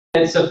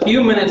It's a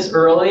few minutes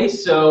early,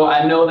 so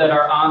I know that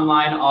our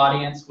online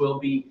audience will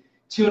be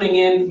tuning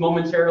in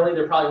momentarily.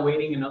 They're probably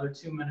waiting another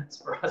 2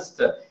 minutes for us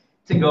to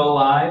go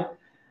live.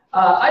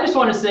 I just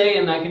want to say,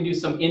 and I can do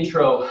some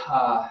intro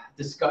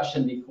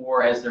discussion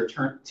before as they're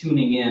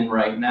tuning in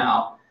right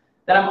now,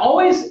 that I'm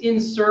always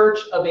in search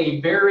of a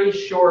very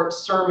short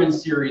sermon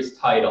series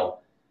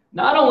title.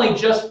 Not only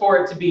just for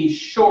it to be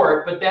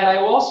short, but that I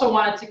also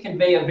wanted to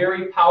convey a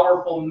very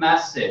powerful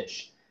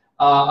message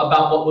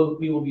about what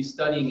we will be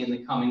studying in the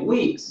coming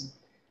weeks.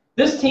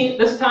 This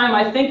time,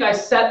 I think I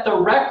set the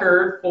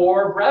record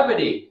for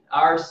brevity.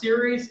 Our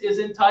series is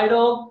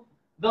entitled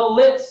the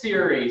Lit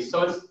Series,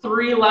 so it's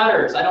 3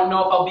 letters. I don't know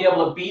if I'll be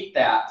able to beat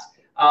that.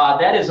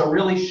 That is a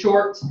really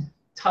short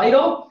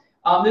title.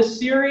 This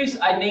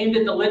series, I named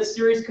it the Lit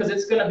Series because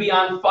it's going to be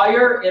on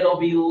fire. It'll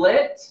be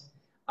lit.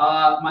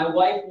 My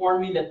wife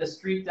warned me that the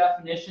street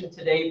definition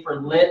today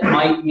for lit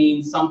might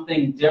mean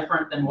something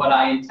different than what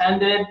I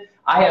intended.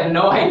 I have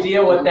no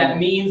idea what that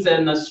means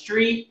in the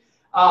street,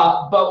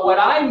 but what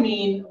I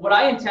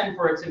intend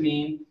for it to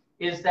mean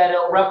is that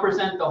it'll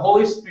represent the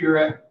Holy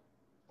Spirit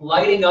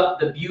lighting up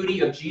the beauty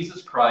of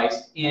Jesus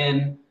Christ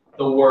in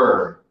the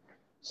Word.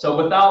 So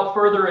without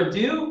further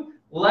ado,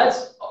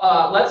 let's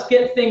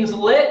get things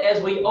lit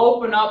as we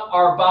open up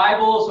our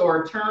Bibles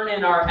or turn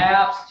in our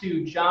apps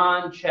to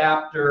John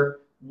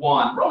chapter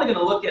 1. We're only going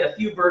to look at a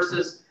few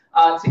verses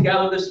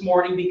together this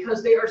morning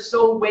because they are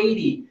so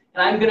weighty.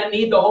 And I'm going to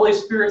need the Holy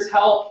Spirit's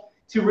help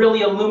to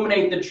really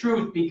illuminate the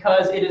truth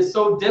because it is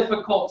so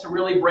difficult to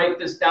really break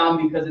this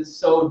down because it's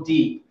so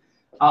deep.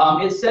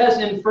 It says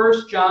in in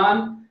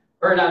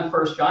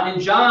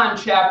John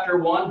chapter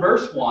 1,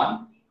 verse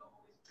 1,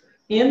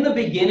 "In the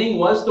beginning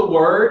was the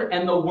Word,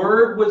 and the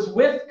Word was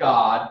with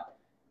God,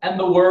 and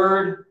the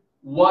Word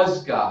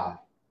was God."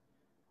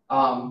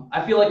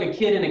 I feel like a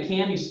kid in a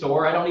candy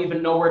store. I don't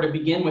even know where to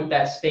begin with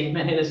that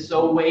statement. It is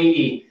so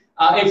weighty.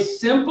 It's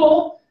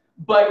simple,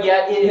 but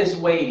yet it is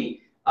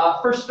weighty.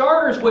 For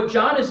starters, what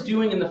John is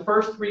doing in the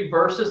first 3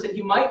 verses that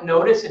you might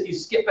notice if you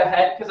skip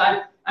ahead, because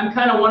I'm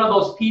kind of one of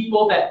those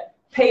people that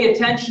pay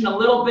attention a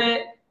little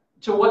bit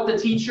to what the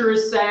teacher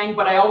is saying,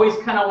 but I always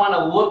kind of want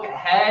to look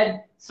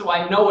ahead so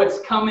I know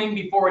what's coming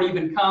before it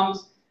even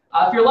comes.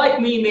 If you're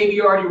like me, maybe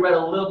you already read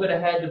a little bit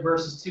ahead to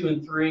verses 2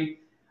 and 3.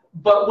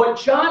 But what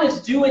John is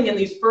doing in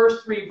these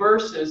first 3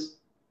 verses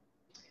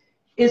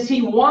is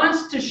he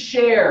wants to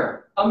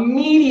share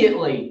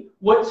immediately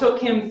what took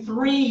him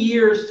 3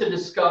 years to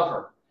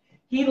discover.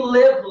 He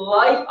lived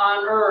life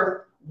on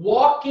earth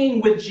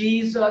walking with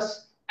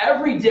Jesus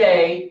every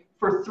day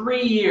for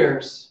 3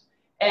 years.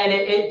 And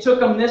it took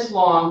him this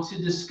long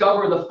to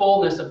discover the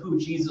fullness of who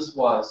Jesus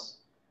was.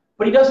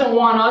 But he doesn't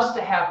want us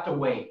to have to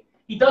wait.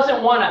 He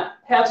doesn't want to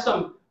have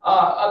some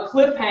a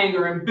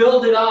cliffhanger and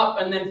build it up,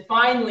 and then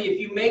finally, if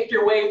you make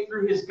your way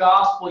through his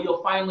gospel,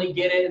 you'll finally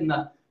get it in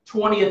the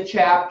 20th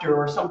chapter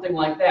or something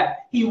like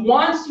that. He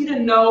wants you to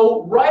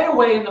know right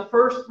away in the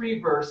first 3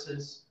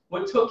 verses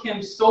what took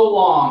him so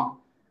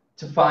long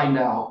to find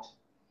out.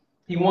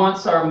 He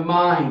wants our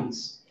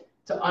minds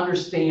to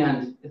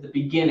understand at the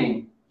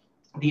beginning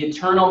the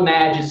eternal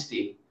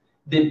majesty,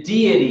 the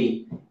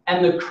deity,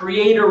 and the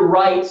creator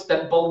rights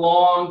that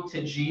belong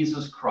to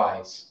Jesus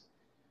Christ.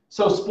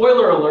 So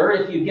spoiler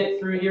alert, if you get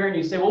through here and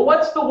you say, well,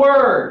 what's the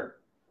Word?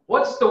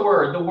 What's the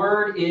Word? The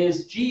Word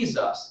is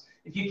Jesus.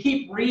 If you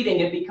keep reading,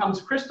 it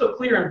becomes crystal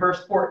clear in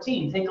verse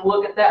 14. Take a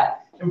look at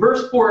that. In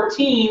verse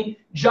 14,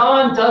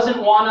 John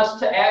doesn't want us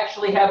to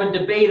actually have a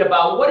debate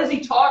about what is he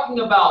talking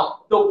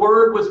about. The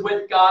Word was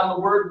with God and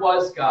the Word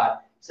was God.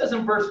 He says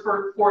in verse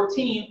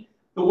 14,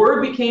 the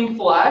Word became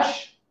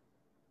flesh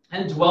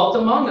and dwelt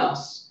among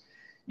us.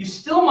 You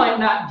still might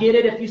not get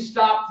it if you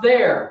stop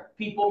there.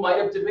 People might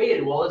have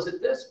debated, well, is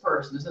it this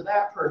person? Is it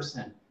that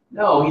person?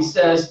 No, he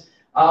says,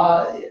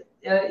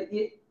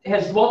 it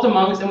has dwelt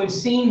among us, and we've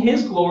seen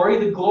his glory.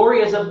 The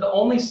glory is of the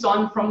only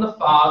Son from the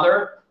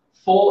Father,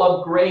 full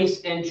of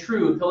grace and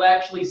truth. He'll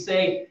actually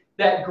say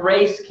that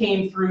grace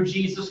came through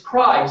Jesus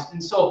Christ.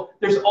 And so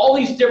there's all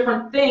these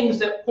different things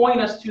that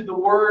point us to the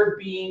Word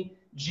being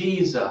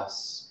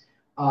Jesus.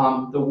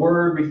 The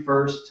Word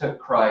refers to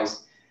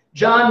Christ.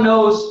 John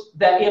knows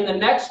that in the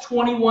next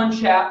 21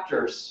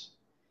 chapters,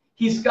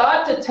 he's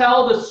got to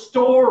tell the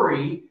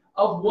story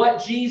of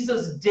what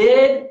Jesus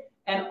did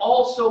and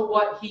also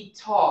what he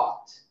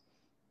taught.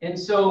 And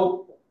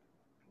so,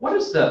 what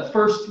is the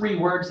first 3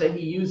 words that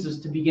he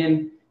uses to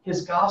begin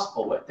his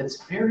gospel with?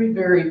 It's very,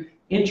 very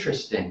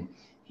interesting.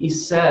 He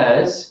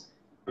says,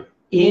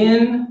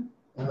 in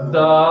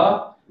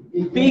the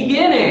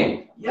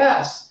beginning.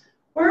 Yes.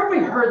 Where have we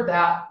heard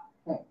that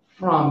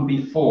from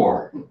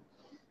before?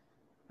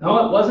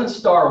 No, it wasn't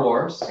Star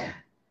Wars.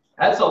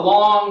 That's a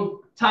long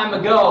time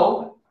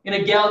ago in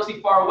a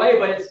galaxy far away,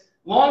 but it's a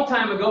long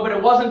time ago, but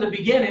it wasn't the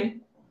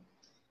beginning.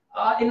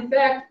 In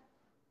fact,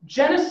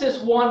 Genesis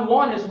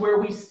 1:1 is where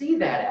we see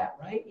that at,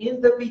 right? In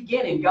the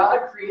beginning,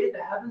 God created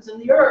the heavens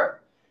and the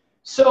earth.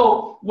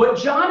 So what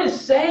John is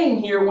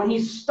saying here when he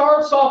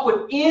starts off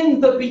with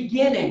in the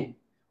beginning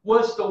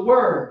was the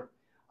Word.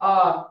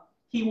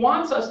 He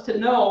wants us to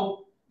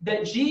know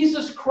that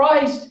Jesus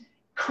Christ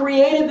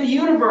created the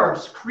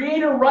universe.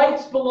 Creator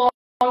rights belong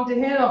to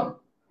him.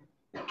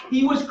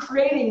 He was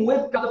creating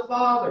with God the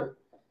Father.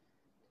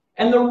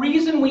 And the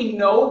reason we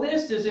know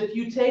this is if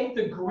you take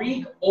the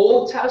Greek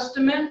Old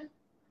Testament,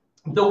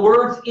 the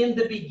words in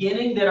the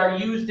beginning that are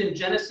used in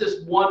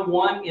Genesis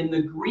 1:1 in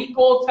the Greek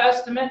Old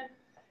Testament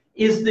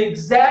is the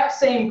exact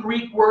same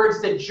Greek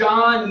words that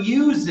John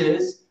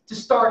uses to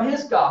start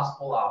his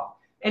gospel out.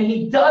 And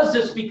he does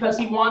this because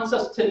he wants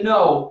us to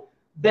know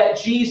that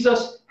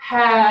Jesus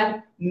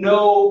had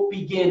no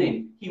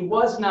beginning. He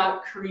was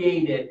not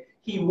created.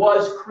 He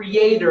was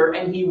creator,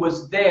 and he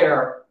was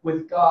there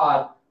with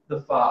God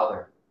the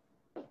Father.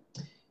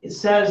 It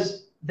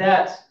says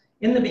that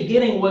in the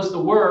beginning was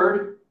the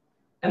Word,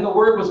 and the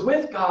Word was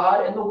with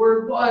God, and the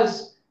Word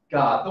was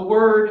God. The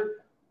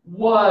Word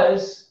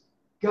was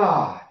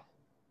God.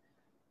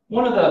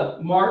 One of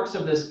the marks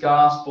of this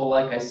gospel,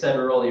 like I said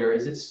earlier,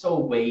 is it's so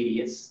weighty.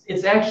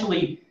 It's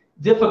actually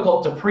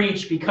difficult to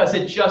preach because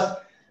it just,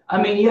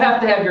 I mean, you have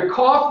to have your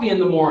coffee in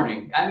the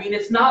morning. I mean,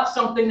 it's not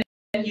something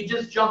that you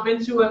just jump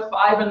into at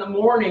 5 in the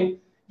morning.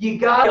 You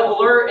got to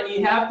alert and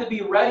you have to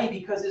be ready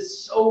because it's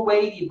so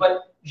weighty.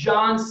 But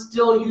John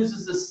still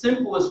uses the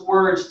simplest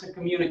words to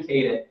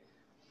communicate it.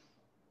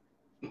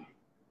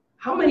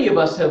 How many of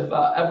us have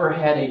ever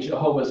had a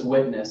Jehovah's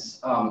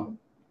Witness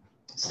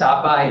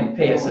stop by and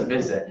pay us a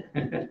visit?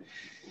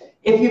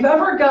 If you've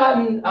ever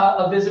gotten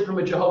a visit from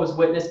a Jehovah's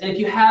Witness, and if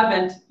you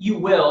haven't, you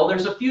will.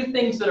 There's a few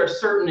things that are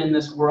certain in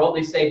this world.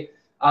 They say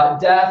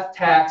death,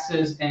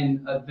 taxes,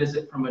 and a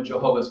visit from a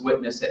Jehovah's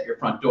Witness at your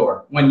front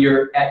door when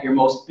you're at your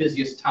most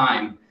busiest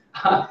time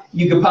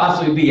you could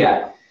possibly be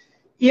at.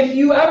 If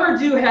you ever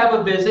do have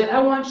a visit, I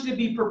want you to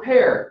be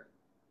prepared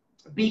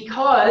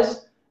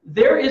because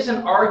there is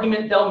an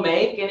argument they'll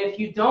make, and if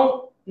you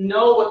don't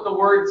know what the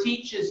Word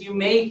teaches, you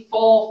may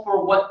fall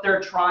for what they're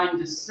trying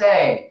to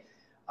say.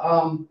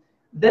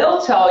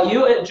 They'll tell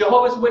you, a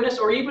Jehovah's Witness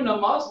or even a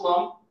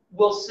Muslim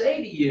will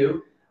say to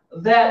you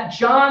that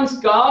John's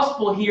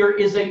gospel here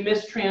is a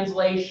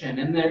mistranslation,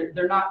 and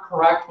they're not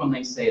correct when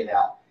they say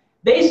that.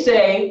 They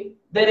say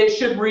that it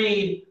should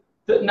read,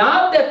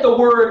 not that the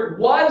Word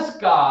was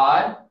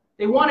God.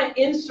 They want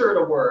to insert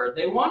a word.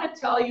 They want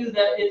to tell you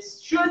that it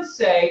should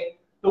say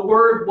the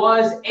Word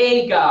was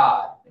a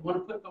God. They want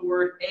to put the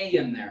word a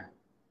in there.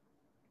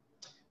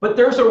 But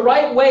there's a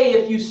right way,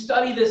 if you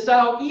study this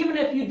out, even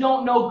if you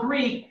don't know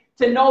Greek,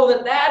 to know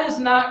that that is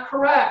not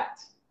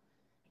correct.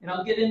 And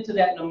I'll get into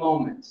that in a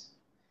moment.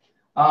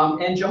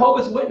 And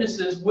Jehovah's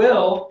Witnesses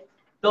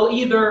they'll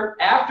either,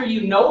 after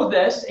you know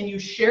this and you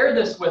share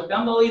this with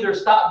them, they'll either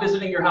stop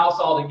visiting your house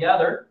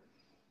altogether,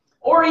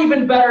 or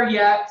even better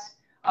yet,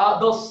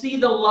 they'll see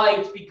the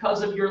light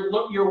because of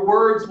your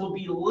words will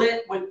be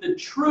lit with the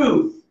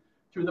truth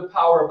through the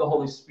power of the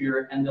Holy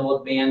Spirit, and they'll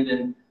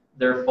abandon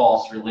their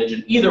false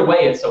religion. Either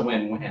way, it's a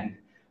win-win.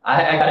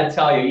 I got to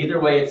tell you, either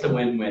way, it's a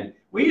win-win.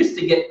 We used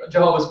to get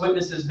Jehovah's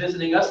Witnesses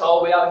visiting us all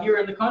the way out here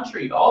in the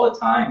country all the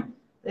time.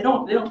 They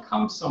don't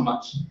come so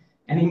much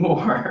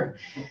anymore.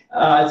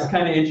 It's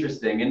kind of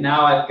interesting. And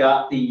now I've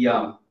got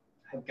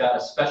a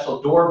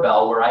special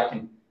doorbell where I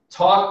can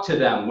talk to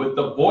them with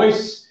the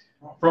voice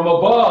from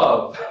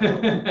above.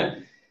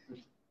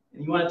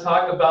 You want to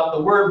talk about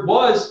the Word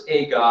was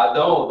a God?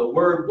 No, the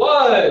Word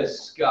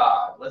was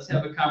God. Let's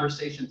have a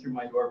conversation through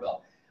my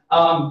doorbell.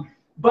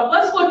 But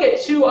let's look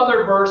at two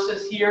other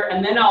verses here,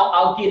 and then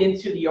I'll get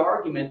into the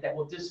argument that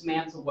will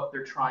dismantle what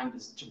they're trying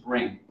to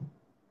bring.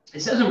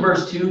 It says in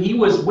verse 2, he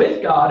was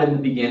with God in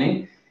the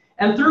beginning,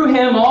 and through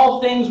him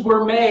all things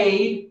were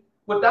made.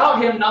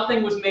 Without him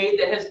nothing was made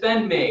that has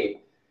been made.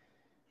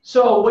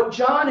 So what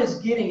John is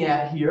getting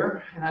at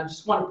here, and I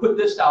just want to put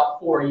this out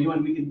for you,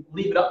 and we can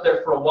leave it up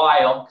there for a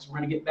while, because we're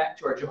going to get back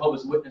to our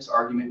Jehovah's Witness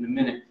argument in a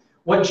minute.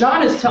 What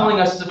John is telling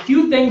us is a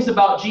few things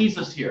about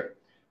Jesus here.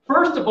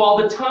 First of all,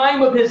 the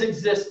time of his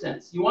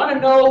existence. You want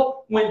to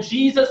know when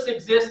Jesus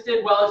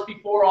existed? Well, it's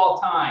before all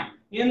time.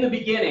 In the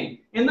beginning.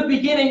 In the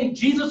beginning,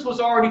 Jesus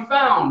was already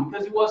found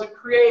because he wasn't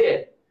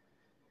created.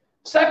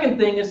 Second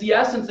thing is the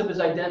essence of his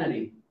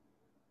identity.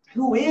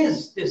 Who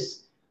is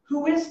this?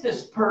 Who is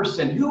this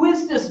person? Who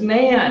is this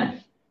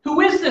man?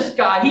 Who is this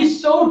guy?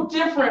 He's so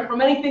different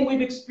from anything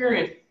we've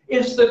experienced.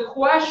 It's the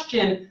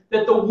question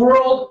that the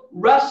world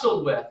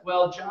wrestled with.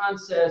 Well, John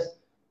says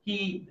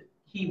he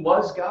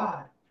was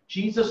God.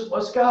 Jesus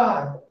was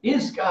God,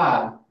 is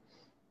God.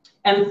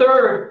 And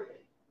third,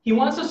 he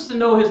wants us to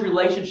know his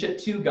relationship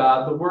to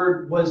God. The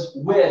Word was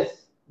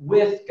with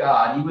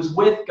God. He was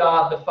with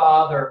God the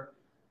Father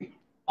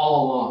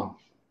all along.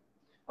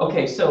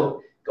 Okay,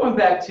 so going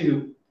back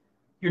to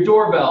your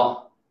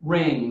doorbell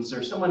rings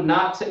or someone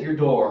knocks at your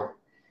door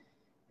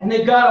and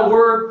they've got a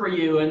word for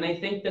you and they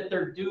think that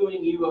they're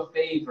doing you a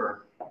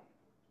favor.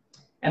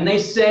 And they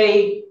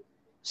say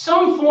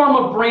some form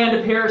of brand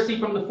of heresy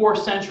from the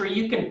 4th century.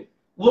 You can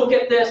look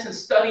at this and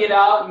study it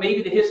out.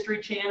 Maybe the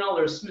History Channel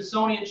or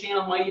Smithsonian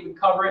Channel might even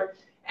cover it.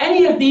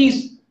 Any of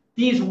these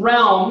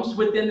realms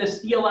within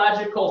this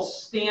theological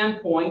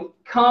standpoint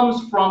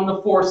comes from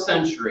the 4th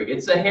century.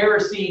 It's a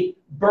heresy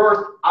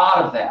birthed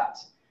out of that.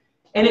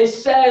 And it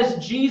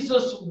says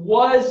Jesus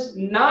was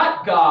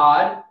not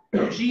God,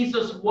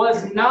 Jesus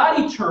was not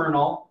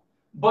eternal,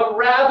 but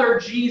rather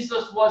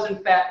Jesus was in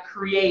fact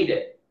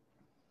created.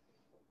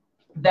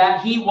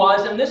 That he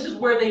was, and this is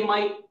where they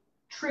might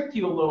trick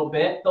you a little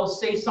bit. They'll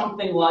say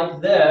something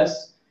like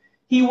this: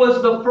 he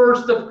was the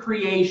first of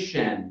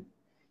creation.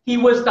 He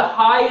was the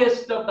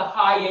highest of the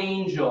high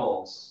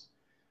angels.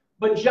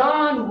 But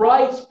John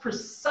writes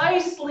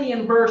precisely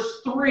in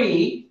verse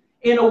 3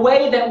 in a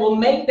way that will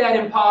make that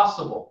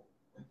impossible.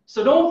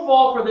 So don't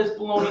fall for this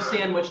bologna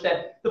sandwich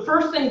that the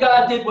first thing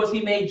God did was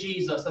he made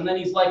Jesus, and then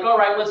he's like, all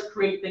right, let's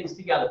create things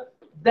together.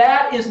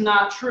 That is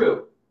not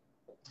true.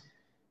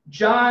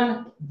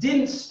 John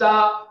didn't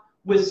stop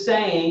with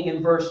saying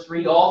in verse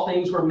 3, all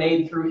things were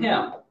made through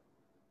him.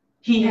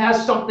 He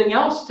has something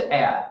else to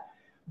add.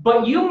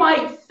 But you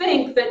might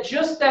think that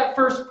just that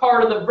first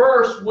part of the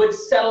verse would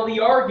settle the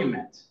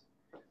argument.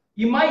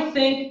 You might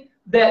think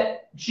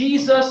that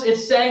Jesus,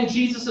 it's saying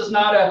Jesus is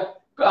not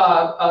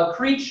a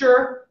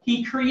creature,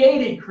 he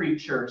created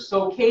creatures,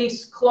 so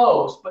case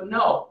closed. But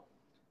no,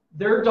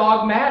 they're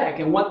dogmatic,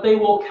 and what they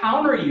will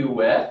counter you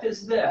with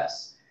is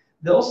this.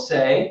 They'll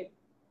say,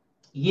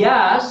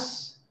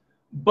 yes,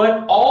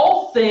 but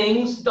all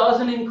things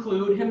doesn't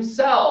include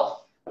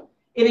himself.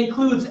 It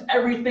includes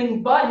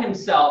everything but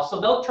himself.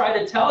 So they'll try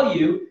to tell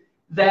you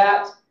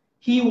that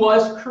he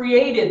was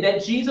created,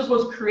 that Jesus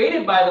was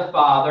created by the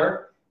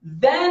Father.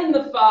 Then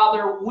the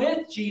Father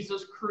with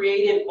Jesus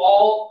created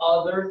all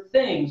other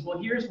things. Well,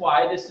 here's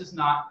why this is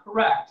not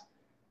correct.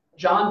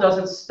 John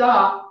doesn't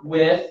stop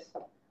with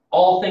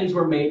all things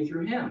were made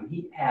through him.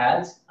 He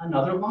adds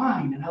another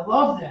line, and I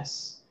love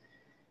this.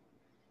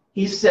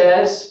 He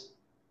says,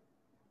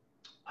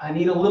 I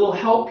need a little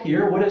help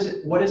here. What does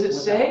it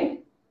say?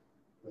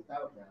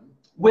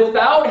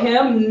 Without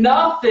him,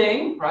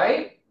 nothing,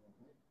 right?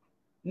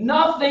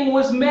 Nothing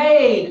was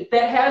made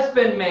that has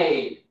been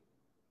made.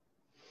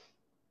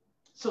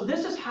 So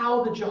this is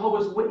how the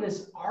Jehovah's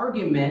Witness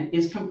argument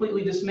is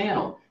completely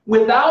dismantled.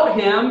 Without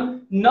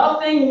him,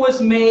 nothing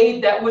was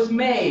made that was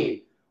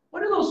made.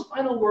 What do those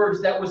final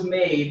words, that was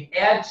made,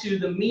 add to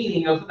the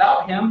meaning of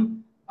without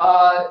him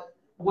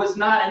was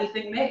not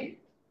anything made?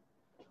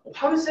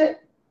 How does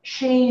that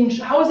change?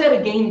 How is that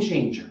a game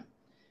changer?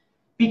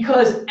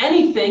 Because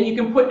anything, you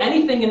can put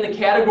anything in the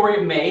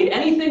category of made,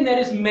 anything that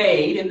is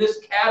made in this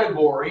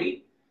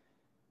category,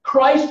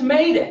 Christ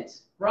made it,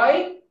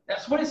 right?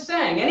 That's what it's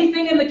saying.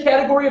 Anything in the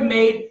category of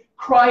made,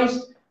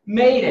 Christ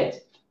made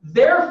it.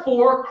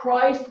 Therefore,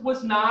 Christ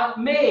was not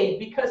made.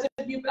 Because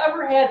if you've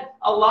ever had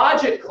a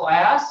logic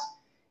class,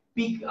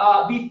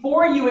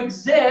 before you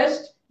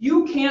exist,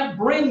 you can't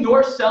bring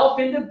yourself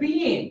into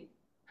being.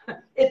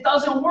 It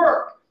doesn't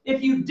work.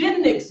 If you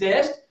didn't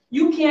exist,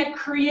 you can't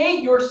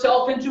create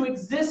yourself into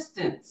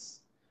existence.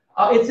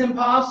 It's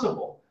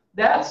impossible.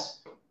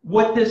 That's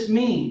what this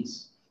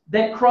means.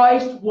 That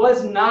Christ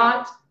was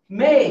not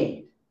made.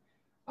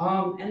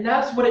 And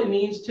that's what it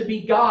means to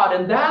be God.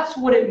 And that's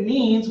what it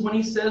means when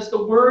he says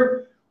the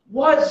Word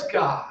was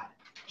God.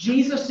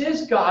 Jesus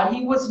is God.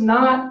 He was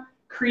not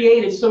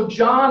created. So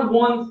John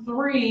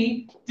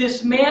 1:3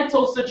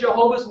 dismantles the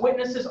Jehovah's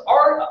Witnesses'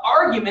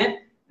 argument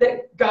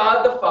that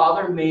God the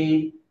Father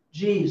made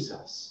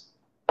Jesus.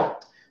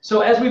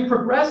 So as we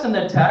progress in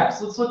the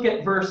text, let's look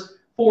at verse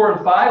 4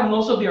 and 5, and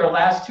those will be our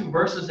last two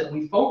verses that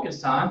we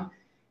focus on,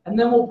 and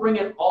then we'll bring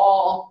it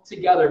all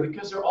together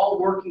because they're all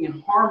working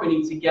in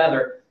harmony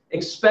together,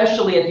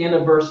 especially at the end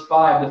of verse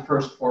 5, the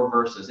first four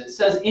verses. It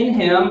says, in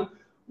him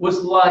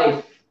was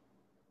life,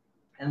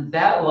 and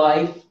that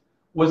life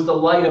was the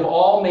light of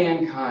all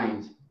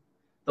mankind.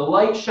 The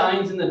light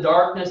shines in the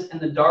darkness,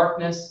 and the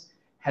darkness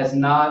has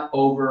not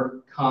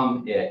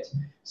overcome it.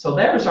 So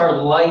there's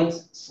our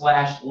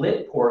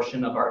light/lit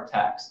portion of our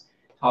text,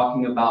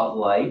 talking about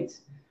light.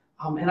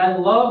 And I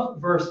love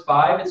verse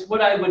 5. It's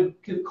what I would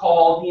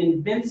call the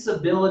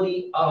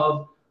invincibility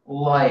of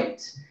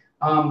light.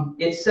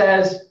 It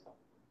says,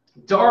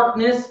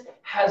 darkness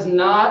has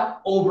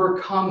not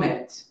overcome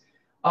it.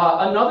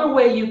 Another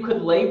way you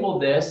could label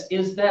this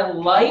is that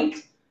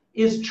light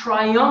is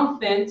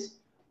triumphant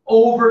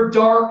over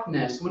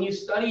darkness. When you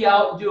study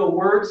out, do a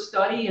word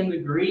study in the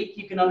Greek,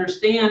 you can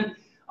understand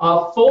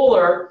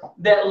fuller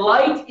that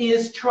light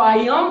is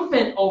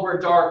triumphant over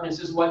darkness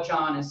is what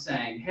John is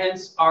saying.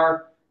 Hence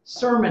our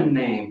sermon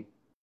name.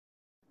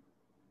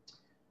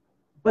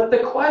 But the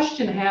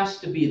question has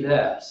to be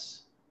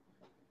this.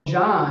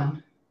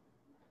 John,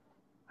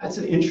 that's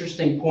an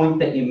interesting point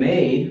that you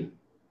made.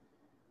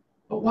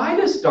 But why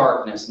does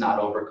darkness not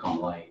overcome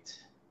light?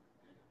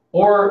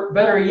 Or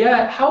better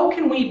yet, how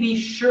can we be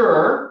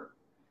sure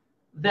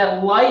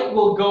that light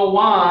will go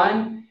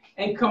on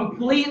and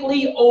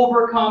completely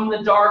overcome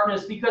the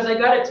darkness? Because I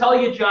got to tell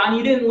you, John,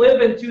 you didn't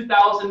live in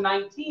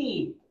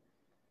 2019.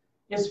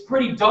 It's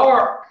pretty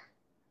dark.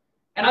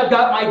 And I've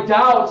got my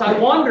doubts. I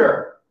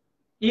wonder,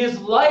 is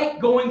light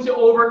going to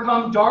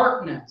overcome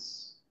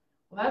darkness?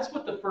 Well, that's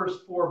what the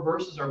first four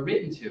verses are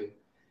written to.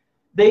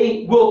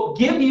 They will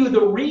give you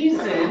the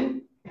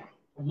reason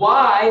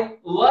why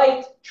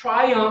light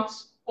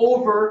triumphs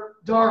over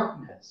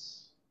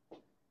darkness.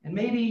 And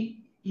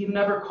maybe you've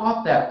never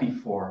caught that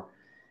before.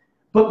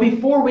 But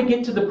before we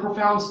get to the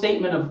profound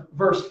statement of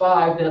verse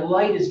 5, that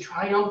light is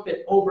triumphant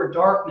over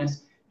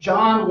darkness,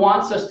 John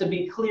wants us to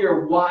be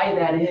clear why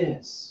that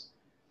is.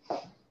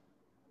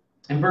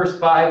 In verse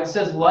 5, it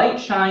says, light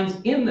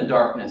shines in the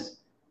darkness.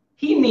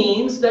 He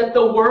means that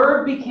the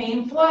Word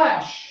became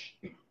flesh.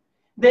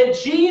 That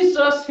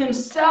Jesus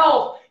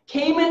himself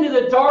came into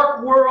the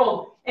dark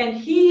world, and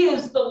he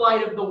is the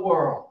light of the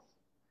world.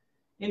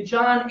 In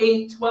John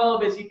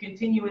 8:12, as you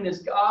continue in his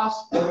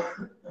gospel,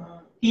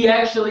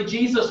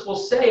 Jesus will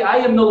say, I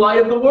am the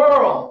light of the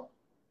world.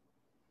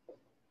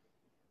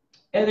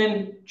 And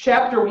in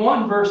chapter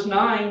 1, verse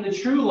 9, the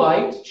true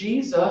light,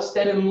 Jesus,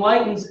 that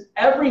enlightens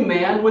every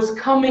man, was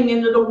coming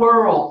into the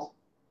world.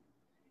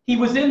 He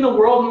was in the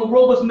world, and the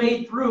world was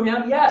made through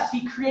him. Yes,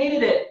 he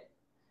created it.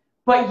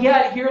 But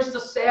yet, here's the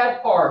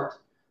sad part.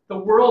 The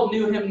world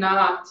knew him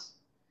not.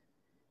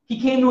 He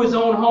came to his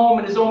own home,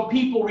 and his own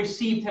people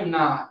received him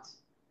not.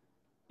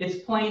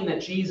 It's plain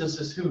that Jesus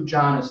is who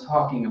John is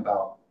talking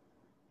about.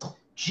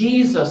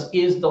 Jesus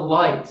is the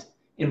light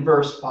in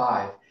verse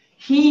 5.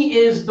 He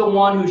is the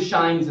one who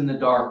shines in the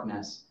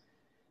darkness.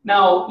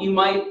 Now, you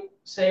might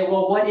say,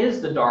 well, what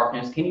is the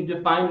darkness? Can you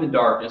define the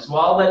darkness?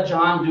 Well, I'll let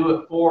John do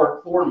it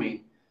for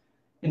me.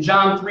 In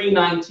John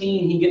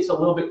 3:19, he gets a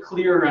little bit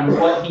clearer on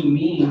what he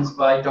means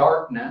by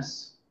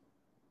darkness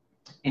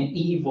and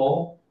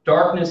evil.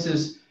 Darkness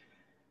is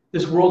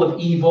this world of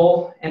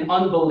evil and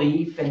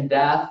unbelief and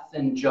death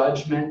and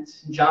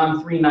judgment. In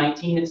John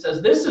 3:19, it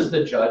says, this is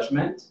the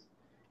judgment.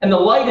 And the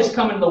light has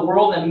come into the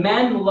world, and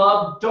men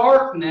love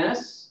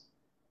darkness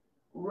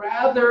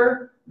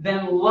rather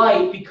than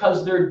light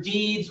because their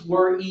deeds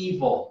were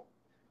evil.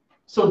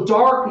 So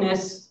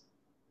darkness,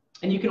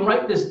 and you can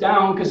write this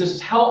down because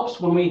this helps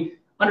when we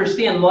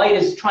understand light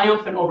is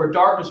triumphant over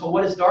darkness. Well,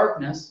 what is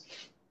darkness?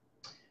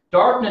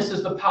 Darkness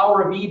is the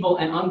power of evil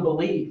and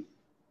unbelief.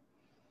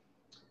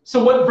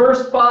 So what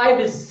verse 5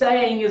 is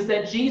saying is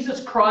that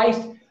Jesus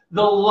Christ,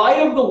 the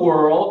light of the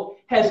world,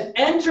 has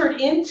entered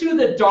into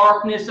the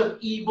darkness of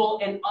evil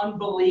and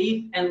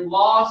unbelief and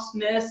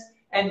lostness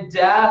and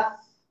death.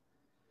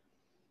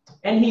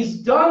 And he's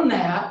done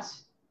that,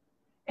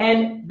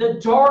 and the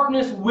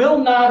darkness will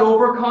not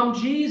overcome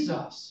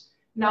Jesus.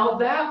 Now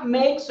that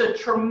makes a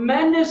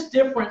tremendous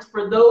difference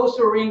for those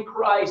who are in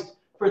Christ,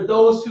 for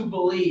those who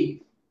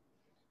believe.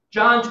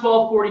 John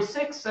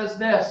 12:46 says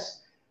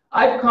this,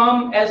 I've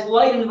come as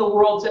light into the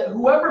world, that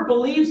whoever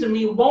believes in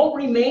me won't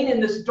remain in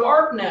this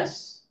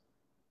darkness.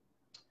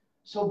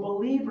 So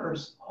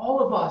believers, all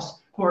of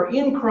us who are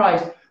in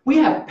Christ, we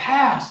have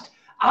passed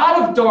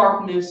out of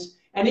darkness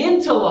and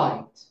into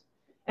light.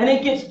 And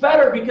it gets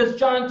better because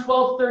John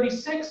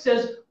 12:36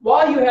 says,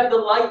 while you have the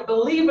light,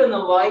 believe in the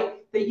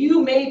light, that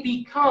you may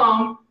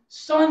become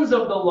sons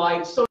of the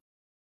light. So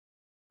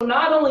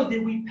not only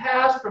did we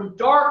pass from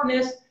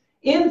darkness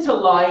into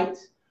light,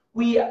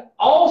 we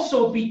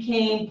also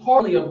became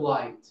partly of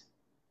light.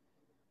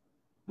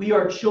 We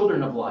are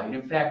children of light.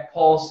 In fact,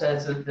 Paul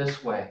says it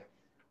this way.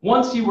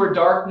 Once you were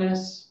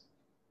darkness,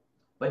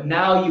 but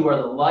now you are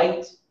the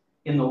light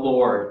in the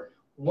Lord.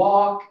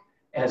 Walk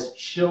as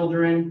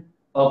children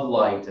of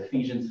light.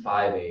 Ephesians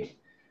 5:8.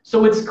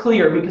 So it's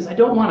clear, because I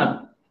don't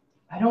want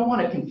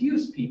to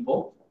confuse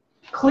people.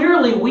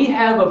 Clearly, we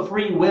have a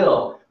free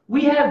will.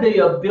 We have the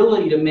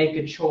ability to make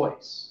a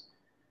choice.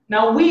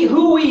 Now,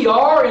 who we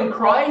are in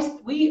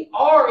Christ, we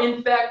are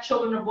in fact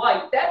children of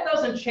light. That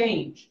doesn't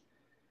change.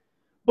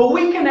 But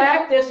we can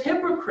act as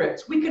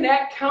hypocrites. We can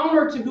act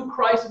counter to who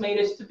Christ made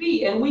us to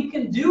be. And we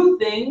can do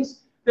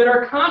things that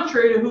are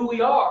contrary to who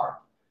we are.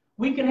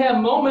 We can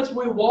have moments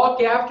where we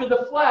walk after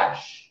the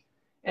flesh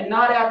and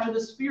not after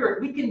the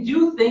Spirit. We can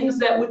do things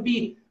that would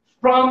be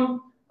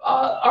from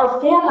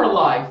our former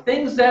life,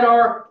 things that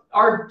are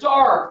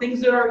dark, things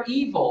that are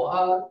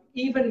evil.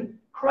 Even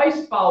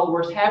Christ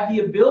followers have the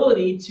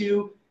ability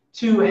to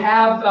choose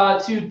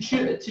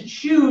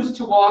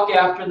to walk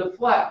after the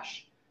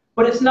flesh.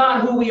 But it's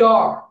not who we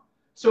are.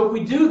 So if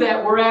we do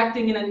that, we're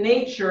acting in a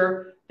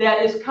nature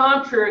that is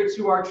contrary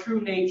to our true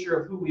nature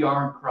of who we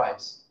are in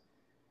Christ.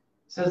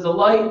 It says the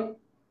light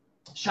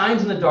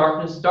shines in the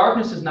darkness.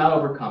 Darkness has not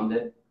overcome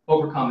it.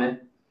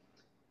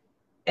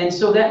 And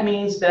so that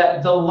means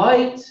that the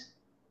light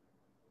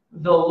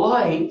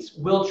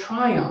will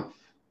triumph.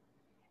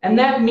 And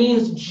that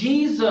means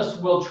Jesus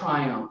will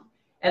triumph.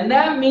 And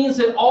that means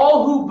that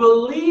all who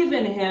believe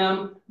in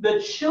him,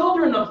 the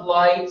children of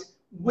light,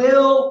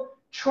 will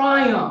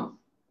triumph.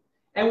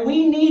 And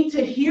we need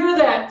to hear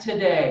that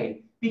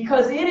today,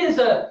 because it is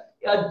a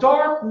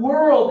dark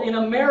world in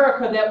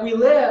America that we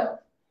live.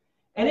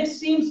 And it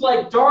seems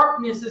like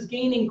darkness is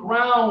gaining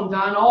ground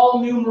on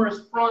all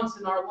numerous fronts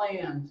in our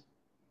land.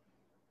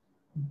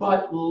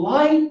 But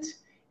light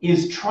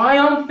is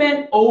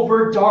triumphant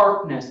over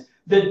darkness.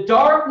 The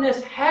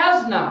darkness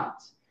has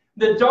not,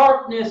 the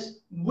darkness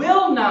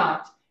will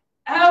not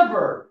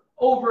ever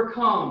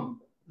overcome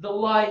the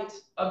light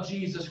of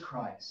Jesus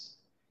Christ.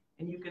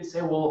 And you can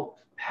say, well,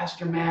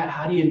 Pastor Matt,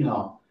 how do you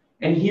know?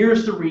 And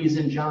here's the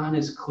reason John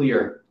is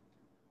clear.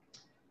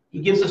 He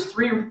gives us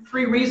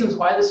three reasons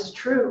why this is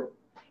true.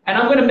 And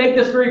I'm going to make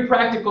this very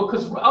practical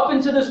because up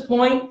until this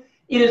point,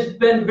 it has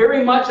been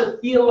very much a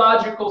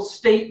theological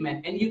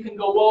statement. And you can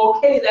go, well,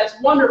 okay, that's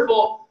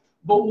wonderful,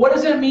 but what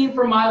does it mean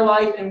for my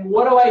life and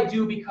what do I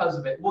do because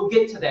of it? We'll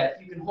get to that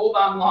if you can hold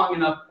on long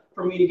enough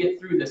for me to get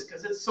through this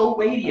because it's so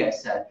weighty, I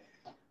said.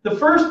 The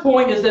first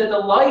point is that the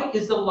light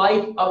is the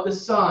life of the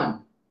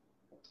Son.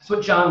 That's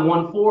what John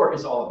 1:4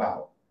 is all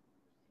about.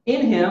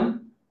 In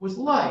him was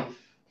life,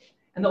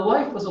 and the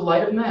life was the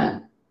light of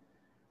men.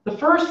 The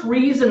first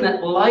reason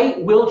that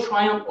light will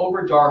triumph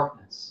over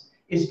darkness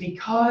is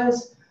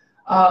because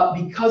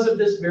of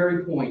this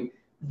very point,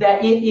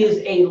 that it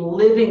is a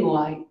living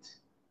light.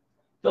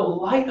 The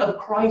light of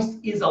Christ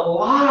is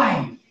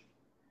alive.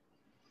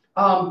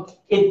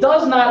 It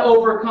does not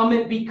overcome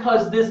it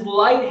because this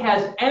light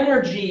has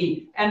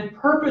energy and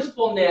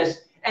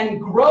purposefulness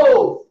and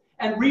growth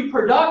and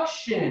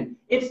reproduction.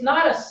 It's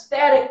not a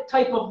static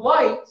type of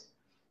light.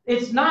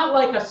 It's not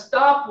like a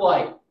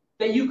stoplight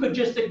that you could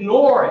just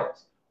ignore it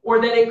or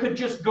that it could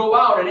just go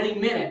out at any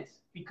minute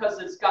because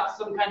it's got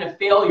some kind of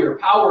failure,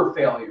 power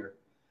failure.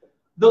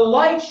 The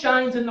light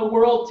shines in the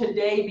world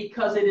today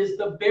because it is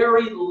the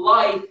very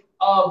life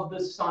of the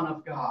Son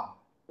of God.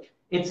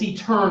 It's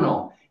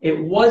eternal. It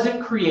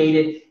wasn't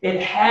created.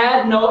 It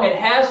has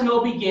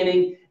no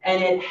beginning,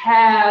 and it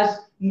has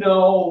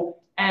no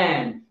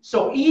end.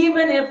 So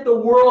even if the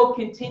world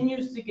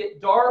continues to get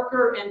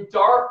darker and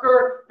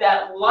darker,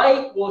 that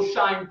light will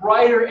shine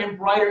brighter and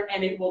brighter,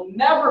 and it will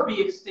never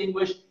be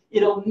extinguished.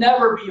 It'll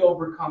never be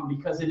overcome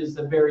because it is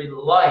the very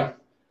life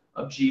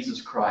of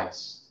Jesus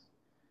Christ.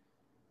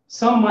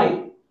 Some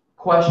might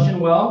question,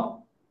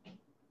 well,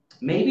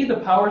 maybe the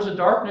powers of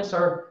darkness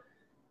are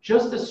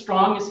just as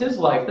strong as his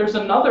life. There's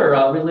another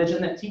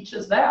religion that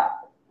teaches that.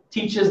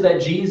 Teaches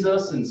that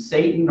Jesus and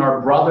Satan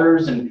are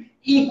brothers and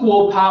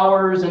equal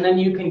powers, and then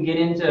you can get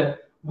into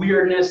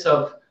weirdness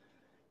of,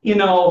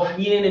 yin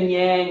and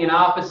yang and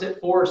opposite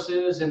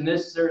forces, and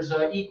there's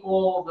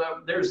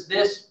there's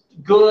this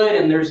good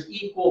and there's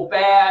equal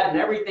bad, and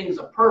everything's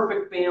a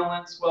perfect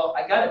balance. Well,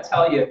 I got to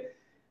tell you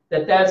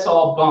that that's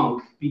all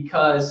bunk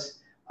because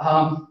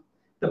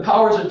the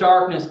powers of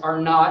darkness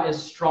are not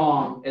as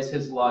strong as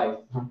his life.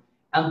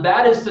 And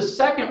that is the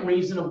second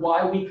reason of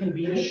why we can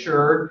be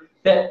assured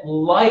that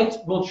light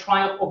will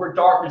triumph over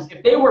darkness.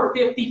 If they were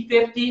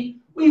 50-50,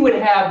 we would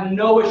have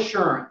no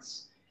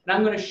assurance. And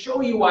I'm going to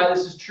show you why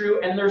this is true.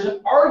 And there's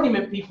an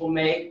argument people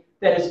make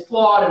that is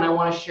flawed, and I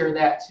want to share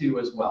that too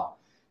as well.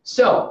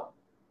 So,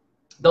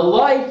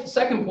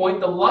 second point,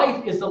 the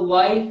life is the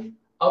life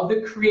of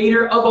the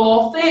Creator of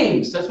all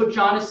things. That's what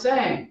John is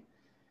saying.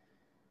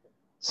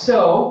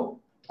 So,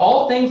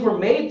 all things were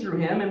made through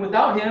him, and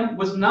without him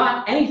was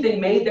not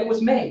anything made that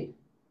was made.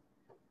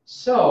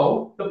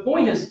 So, the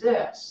point is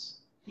this.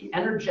 The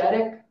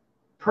energetic,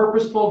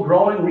 purposeful,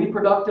 growing,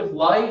 reproductive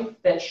life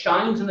that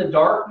shines in the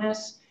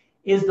darkness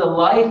is the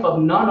life of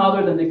none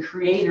other than the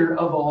Creator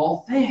of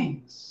all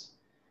things.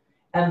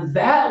 And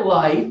that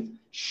life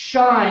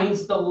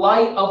shines, the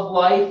light of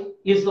life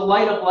is the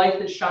light of life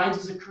that shines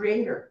as a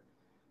Creator.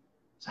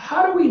 So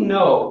how do we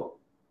know?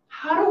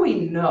 How do we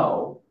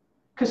know?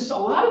 Because a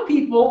lot of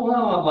people, there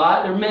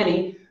are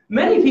many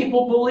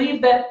people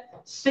believe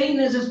that Satan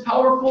is as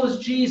powerful as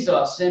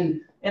Jesus,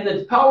 and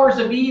the powers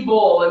of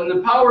evil and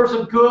the powers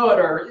of good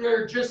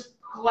they're just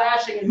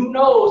clashing, and who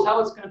knows how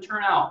it's going to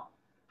turn out.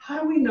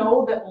 How do we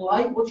know that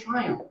light will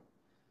triumph?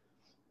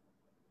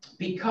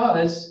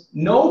 Because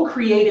no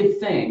created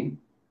thing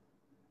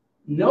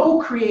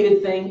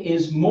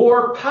is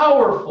more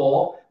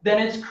powerful than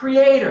its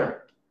Creator.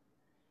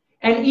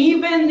 And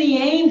even the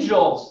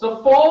angels, the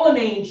fallen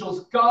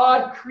angels,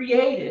 God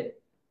created.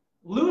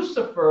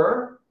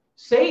 Lucifer,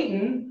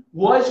 Satan,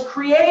 was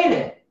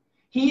created.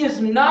 He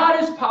is not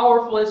as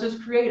powerful as his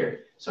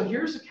Creator. So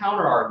here's a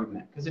counter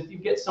argument, because if you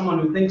get someone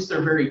who thinks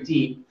they're very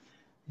deep,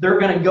 they're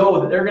going to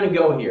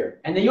go here,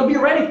 and then you'll be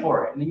ready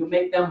for it, and then you'll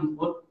make them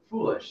look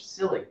foolish,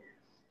 silly.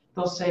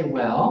 They'll say,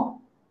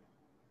 well,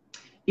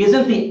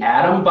 isn't the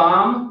atom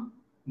bomb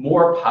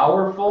more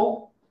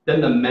powerful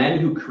than the men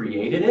who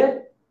created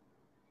it?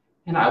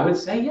 And I would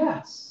say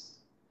yes.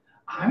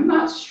 I'm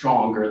not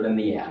stronger than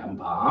the atom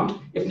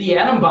bomb. If the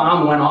atom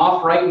bomb went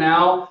off right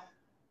now,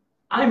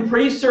 I'm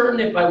pretty certain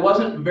if I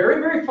wasn't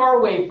very, very far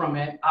away from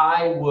it,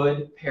 I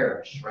would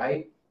perish,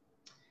 right?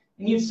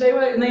 And you'd say,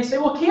 and they say,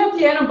 well, can't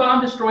the atom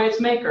bomb destroy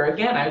its maker?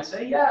 Again, I would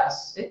say,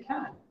 yes, it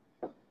can.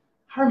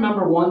 I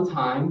remember one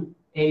time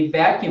a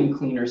vacuum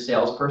cleaner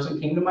salesperson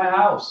came to my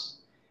house,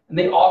 and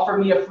they offered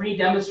me a free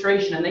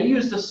demonstration, and they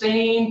used the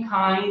same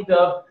kind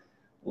of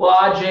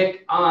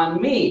logic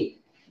on me.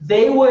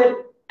 They would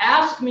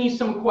ask me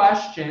some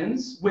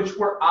questions, which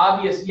were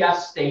obvious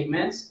yes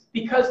statements,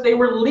 because they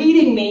were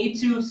leading me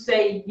to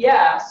say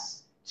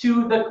yes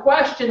to the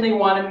question they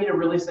wanted me to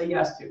really say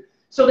yes to.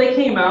 So they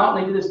came out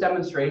and they did this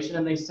demonstration,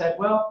 and they said,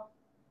 well,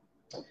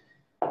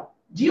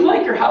 do you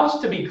like your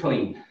house to be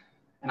clean?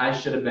 And I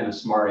should have been a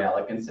smart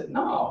aleck and said,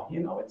 no,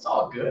 it's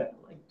all good.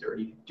 I like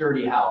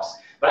dirty house.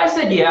 But I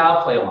said, yeah,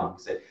 I'll play along.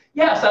 I said,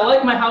 yes, I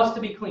like my house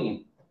to be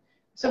clean.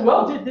 said,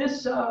 well, did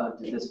this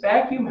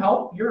vacuum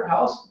help your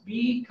house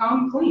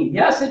become clean?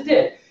 Yes, it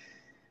did.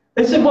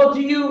 They said, well,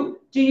 do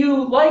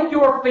you like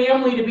your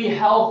family to be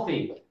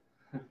healthy?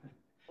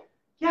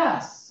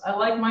 Yes, I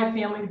like my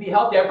family to be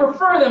healthy. I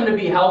prefer them to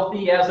be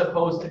healthy as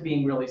opposed to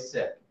being really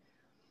sick.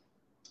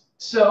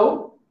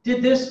 So,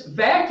 did this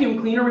vacuum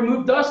cleaner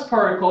remove dust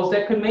particles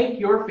that could make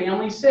your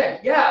family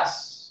sick?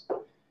 Yes.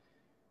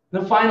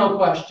 The final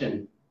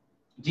question.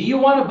 Do you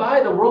want to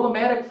buy the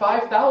Whirlamatic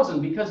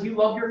 5000 because you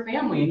love your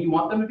family and you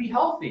want them to be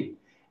healthy?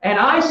 And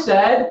I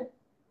said,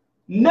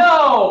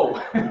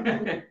 no.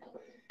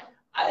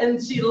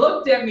 And she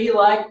looked at me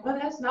like, well,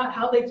 that's not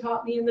how they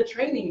taught me in the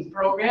training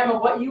program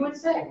of what you would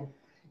say.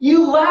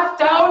 You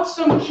left out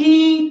some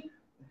key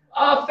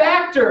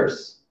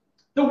factors.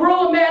 The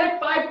Whirlamatic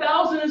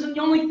 5000 isn't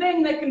the only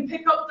thing that can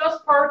pick up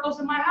dust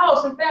particles in my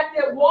house. In fact,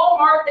 at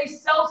Walmart, they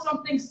sell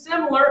something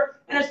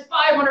similar, and it's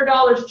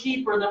 $500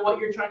 cheaper than what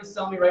you're trying to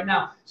sell me right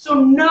now. So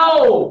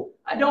no,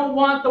 I don't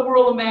want the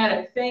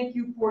Whirlamatic. Thank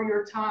you for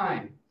your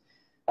time.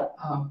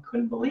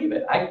 Couldn't believe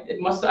it. I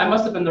must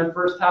have been their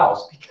first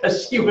house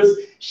because she was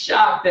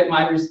shocked at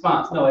my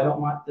response. No, I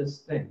don't want this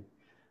thing.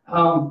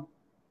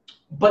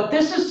 But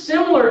this is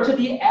similar to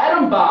the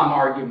atom bomb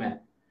argument.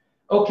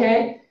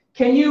 Okay?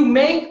 Can you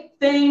make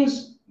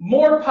things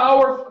more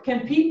powerful?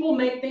 Can people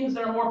make things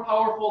that are more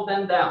powerful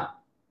than them?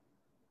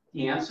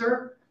 The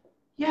answer?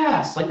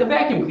 Yes, like the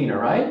vacuum cleaner,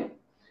 right?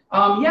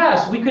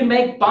 Yes, we could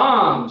make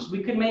bombs.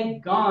 We could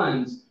make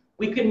guns.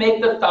 We could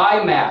make the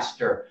Thigh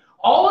Master.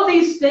 All of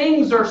these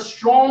things are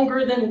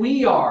stronger than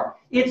we are.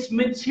 It's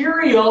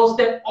materials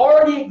that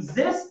already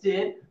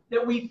existed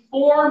that we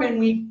form and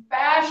we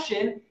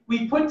fashion,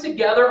 we put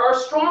together are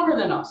stronger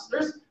than us.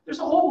 There's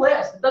a whole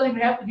list. It doesn't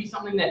even have to be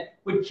something that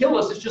would kill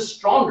us. It's just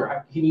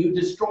stronger. Can you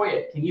destroy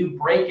it? Can you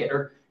break it?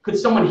 Or could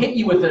someone hit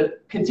you with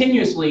it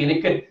continuously and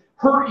it could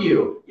hurt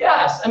you?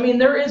 Yes. I mean,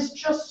 there is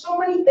just so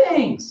many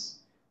things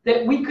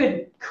that we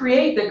could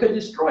create that could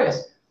destroy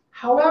us.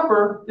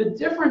 However, the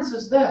difference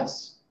is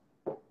this.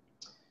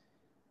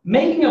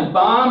 Making a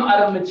bomb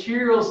out of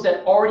materials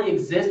that already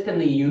exist in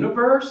the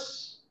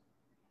universe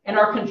and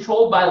are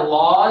controlled by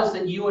laws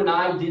that you and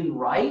I didn't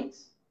write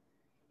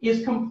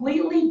is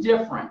completely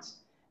different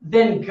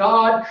than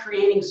God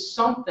creating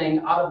something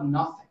out of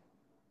nothing.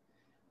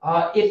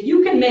 If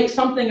you can make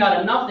something out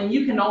of nothing,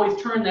 you can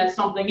always turn that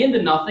something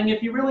into nothing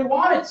if you really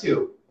wanted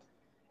to.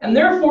 And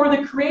therefore,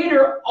 the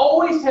Creator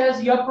always has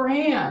the upper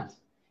hand.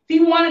 If He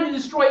wanted to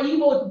destroy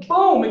evil,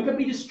 boom, it could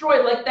be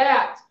destroyed like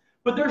that.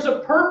 But there's a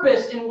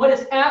purpose in what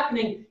is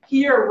happening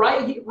here,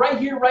 right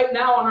here, right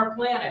now on our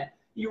planet.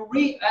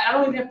 I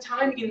don't even have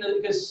time to get into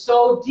it because it's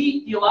so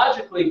deep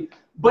theologically,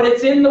 but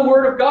it's in the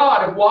Word of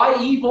God of why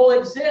evil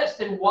exists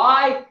and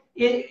why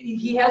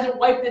He hasn't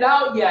wiped it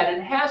out yet.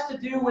 And it has to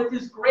do with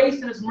His grace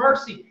and His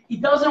mercy. He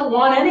doesn't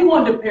want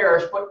anyone to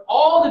perish, but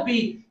all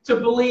to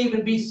believe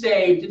and be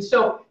saved. And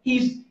so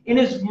He's in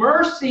His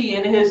mercy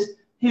and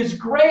His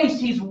grace,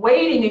 He's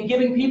waiting and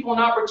giving people an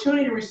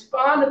opportunity to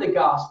respond to the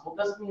gospel.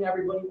 Doesn't mean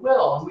everybody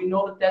will, and we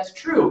know that that's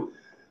true.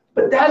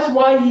 But that's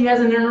why He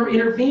hasn't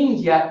intervened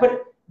yet.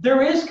 But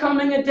there is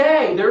coming a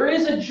day. There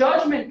is a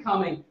judgment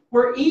coming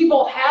where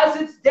evil has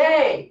its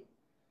day.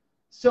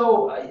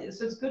 So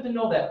it's good to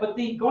know that. But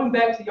going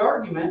back to the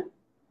argument,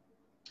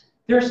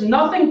 there's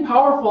nothing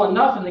powerful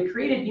enough in the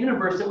created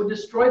universe that would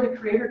destroy the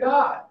Creator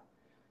God.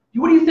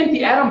 What do you think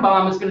the atom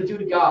bomb is going to do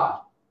to God?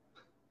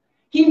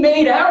 He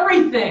made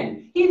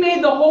everything. He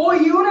made the whole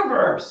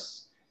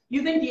universe.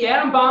 You think the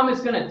atom bomb is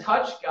going to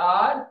touch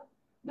God?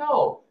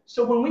 No.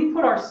 So when we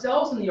put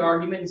ourselves in the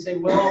argument and say,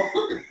 well,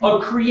 a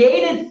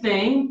created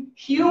thing,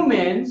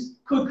 humans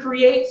could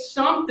create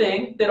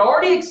something that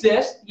already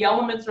exists, the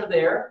elements are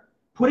there,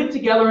 put it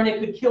together and it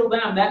could kill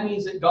them. That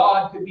means that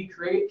God could be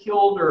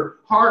killed or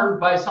harmed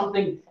by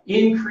something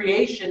in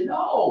creation.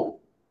 No.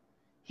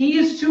 He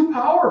is too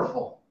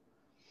powerful.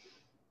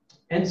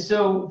 And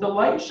so the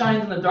light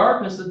shines in the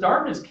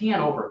darkness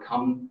can't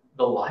overcome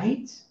the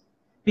light.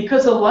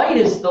 Because the light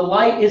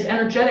is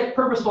energetic,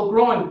 purposeful,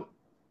 growing,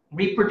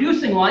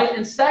 reproducing life.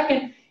 And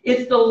second,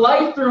 it's the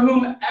light through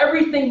whom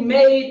everything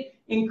made,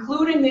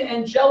 including the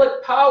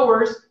angelic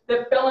powers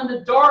that fell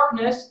into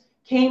darkness,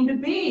 came to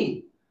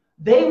be.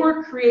 They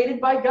were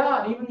created by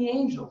God, even the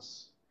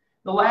angels.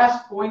 The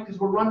last point, because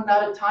we're running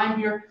out of time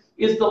here,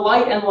 is the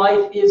light and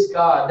life is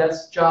God.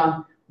 That's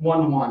John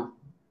 1:1.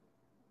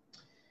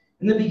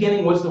 In the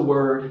beginning was the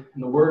Word,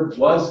 and the Word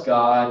was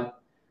God.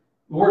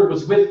 The Word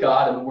was with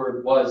God, and the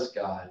Word was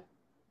God.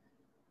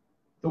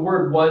 The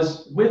Word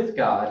was with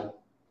God.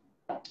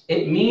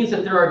 It means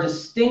that there are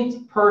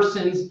distinct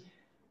persons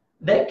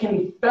that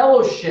can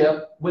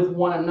fellowship with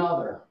one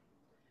another.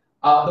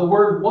 The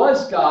Word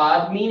was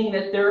God, meaning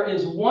that there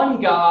is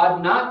one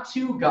God, not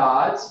two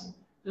gods.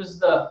 This is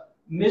the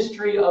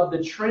mystery of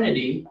the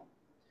Trinity.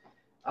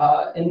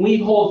 And we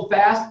hold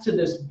fast to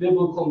this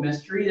biblical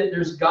mystery that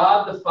there's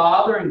God the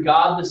Father and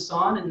God the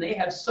Son, and they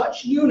have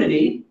such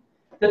unity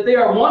that they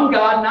are one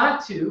God,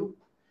 not two.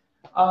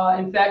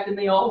 In fact, and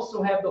they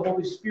also have the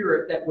Holy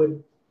Spirit that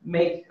would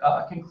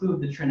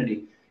conclude the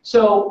Trinity.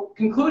 So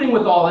concluding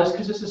with all this,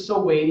 because this is so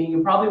weighty,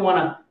 you probably want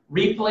to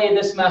replay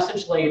this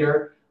message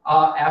later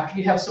after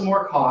you have some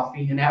more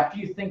coffee and after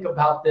you think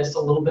about this a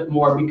little bit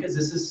more, because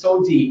this is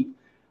so deep.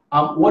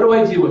 What do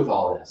I do with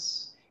all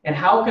this? And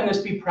how can this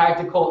be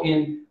practical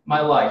in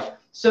my life?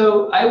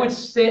 So I would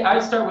say,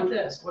 I'd start with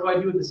this. What do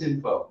I do with this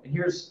info? And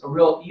here's a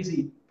real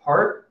easy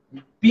part.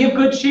 Be of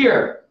good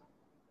cheer.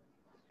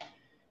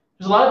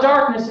 There's a lot of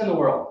darkness in the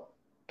world.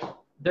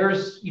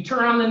 You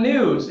turn on the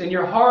news and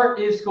your heart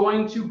is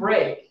going to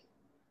break.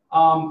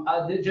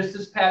 Just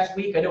this past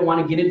week, I don't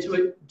want to get into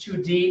it too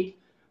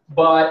deep,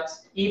 but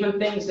even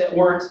things that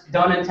weren't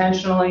done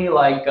intentionally,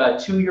 like a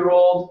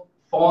 2-year-old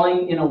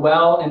falling in a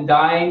well and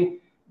dying,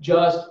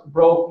 just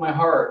broke my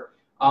heart.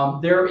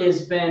 There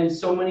has been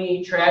so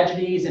many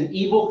tragedies and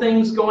evil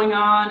things going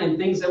on and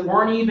things that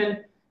weren't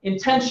even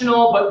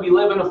intentional, but we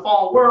live in a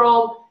fallen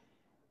world.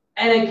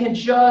 And it can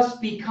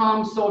just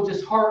become so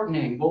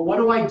disheartening. But what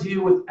do I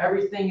do with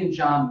everything in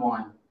John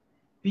 1?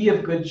 Be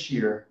of good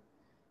cheer,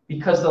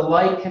 because the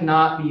light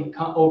cannot be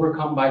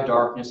overcome by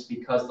darkness,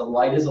 because the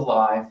light is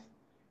alive.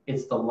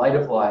 It's the light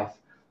of life.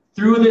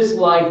 Through this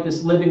life,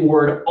 this living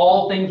word,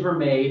 all things were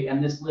made,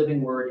 and this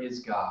living word is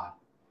God.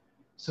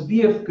 So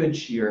be of good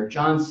cheer.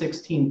 John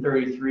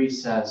 16:33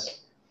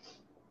 says,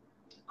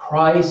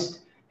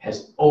 Christ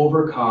has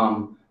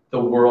overcome the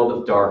world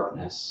of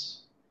darkness.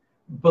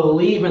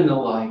 Believe in the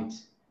light,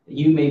 that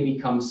you may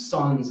become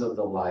sons of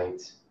the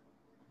light.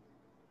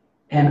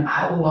 And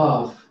I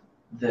love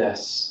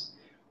this.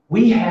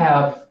 We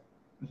have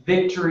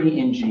victory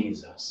in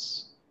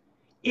Jesus.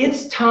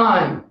 It's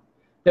time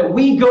that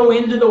we go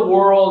into the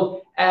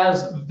world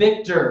as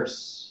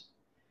victors.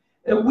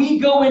 That we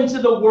go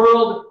into the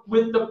world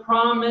with the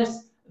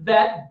promise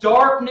that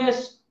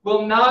darkness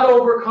will not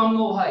overcome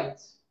the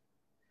light.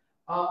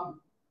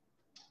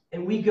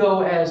 And we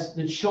go as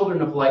the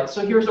children of light.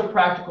 So here's a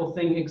practical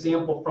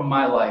example from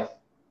my life.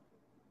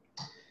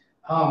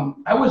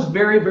 I was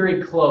very,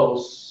 very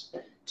close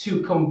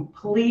to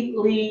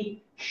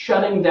completely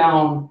shutting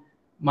down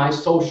my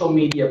social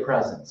media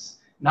presence.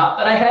 Not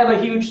that I have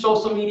a huge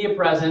social media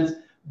presence,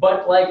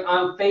 but like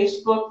on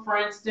Facebook, for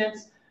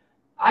instance,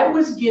 I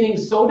was getting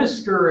so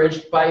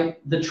discouraged by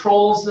the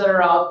trolls that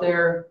are out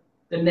there,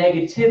 the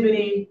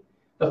negativity,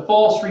 the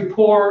false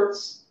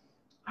reports.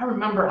 I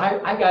remember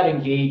I got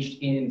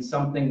engaged in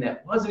something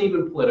that wasn't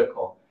even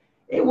political.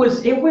 It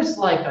was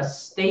like a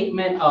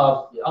statement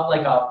of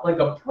like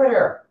a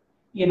prayer,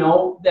 you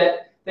know,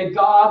 that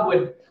God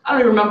would, I don't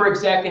even remember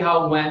exactly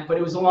how it went, but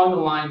it was along the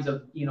lines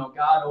of, you know,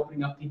 God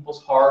opening up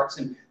people's hearts,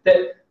 and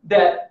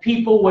that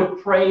people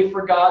would pray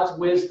for God's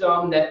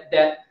wisdom, that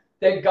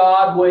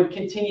God would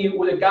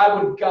that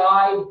God would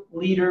guide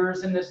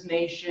leaders in this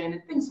nation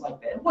and things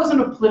like that. It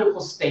wasn't a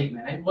political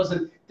statement. It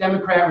wasn't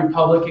Democrat,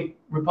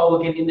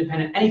 Republican,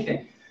 Independent,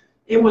 anything.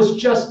 It was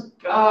just,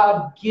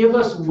 God, give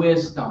us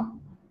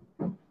wisdom.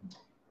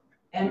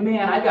 And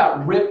man, I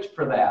got ripped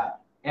for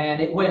that.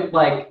 And it went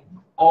like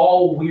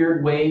all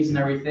weird ways and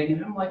everything.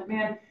 And I'm like,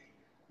 man,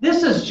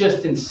 this is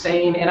just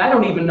insane. And I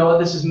don't even know if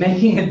this is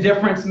making a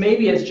difference.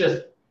 Maybe it's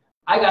just,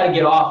 I got to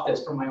get off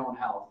this for my own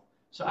health.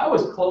 So I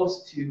was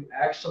close to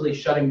actually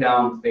shutting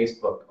down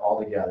Facebook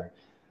altogether.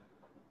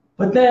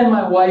 But then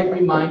my wife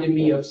reminded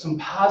me of some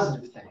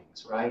positive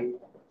things, right?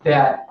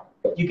 That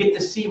you get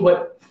to see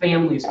what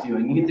family's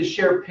doing. You get to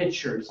share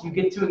pictures. You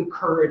get to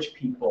encourage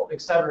people,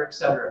 et cetera, et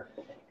cetera.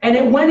 And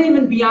it went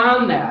even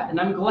beyond that, and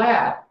I'm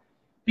glad.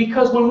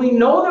 Because when we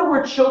know that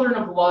we're children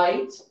of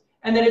light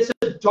and that it's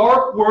a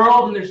dark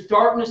world and there's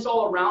darkness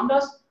all around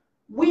us,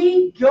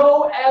 we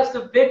go as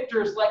the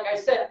victors. Like I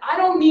said, I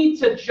don't need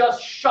to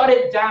just shut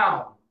it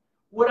down.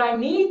 What I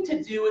need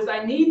to do is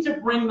I need to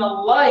bring the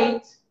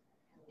light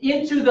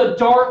into the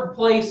dark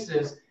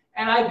places.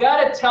 And I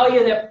got to tell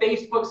you that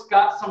Facebook's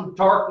got some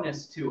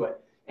darkness to it.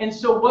 And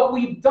so what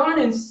we've done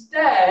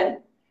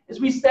instead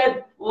is we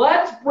said,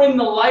 let's bring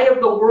the light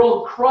of the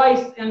world,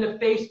 Christ, into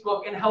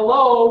Facebook. And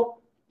hello,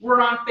 we're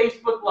on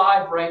Facebook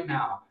Live right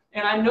now.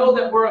 And I know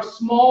that we're a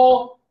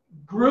small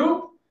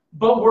group,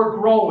 but we're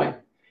growing.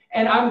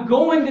 And I'm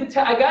going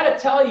to I got to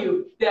tell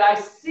you that I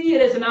see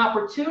it as an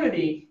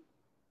opportunity,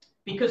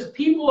 because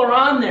people are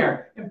on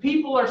there and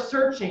people are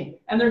searching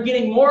and they're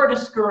getting more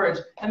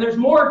discouraged and there's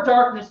more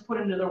darkness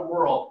put into their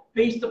world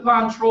based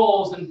upon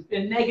trolls and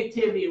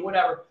negativity and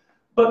whatever.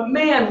 But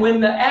man, when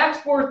the Acts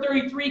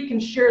 4:33 can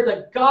share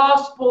the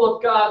gospel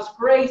of God's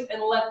grace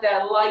and let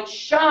that light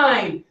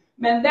shine,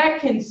 man, that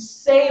can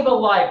save a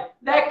life.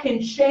 That can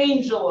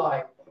change a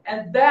life.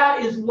 And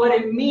that is what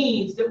it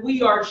means that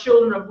we are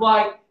children of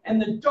light,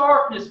 and the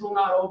darkness will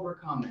not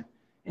overcome it.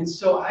 And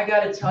so I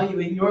got to tell you,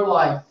 in your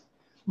life,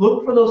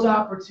 look for those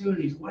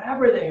opportunities,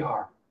 whatever they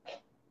are,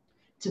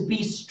 to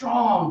be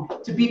strong,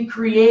 to be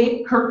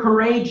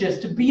courageous,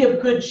 to be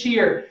of good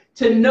cheer,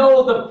 to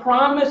know the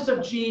promise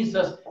of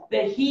Jesus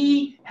that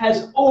he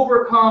has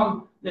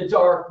overcome the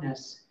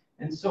darkness.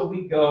 And so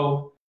we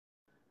go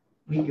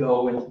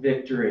with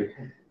victory.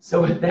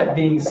 So with that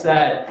being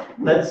said,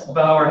 let's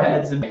bow our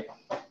heads and pray.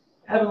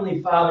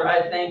 Heavenly Father,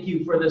 I thank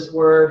you for this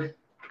word.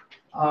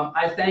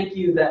 I thank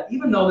you that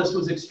even though this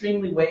was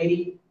extremely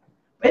weighty,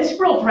 it's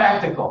real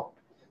practical.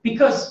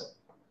 Because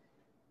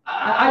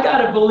I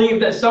got to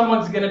believe that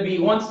someone's going to be,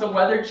 once the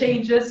weather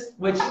changes,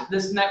 which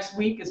this next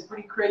week is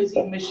pretty crazy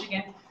in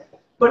Michigan,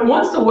 but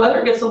once the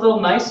weather gets a little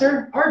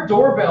nicer, our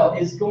doorbell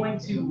is going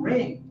to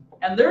ring.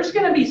 And there's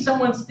going to be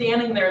someone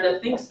standing there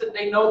that thinks that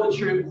they know the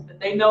truth, that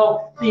they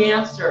know the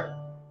answer.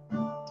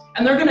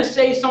 And they're going to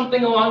say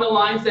something along the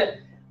lines that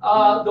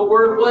the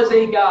Word was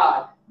a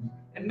God.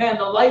 And man,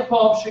 the light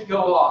bulb should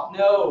go off.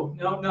 No,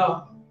 no,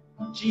 no.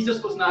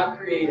 Jesus was not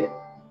created.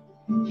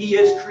 He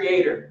is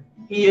Creator.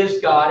 He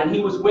is God, and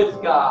He was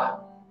with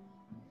God.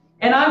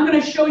 And I'm going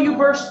to show you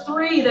verse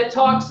 3 that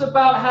talks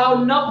about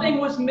how nothing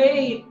was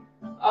made.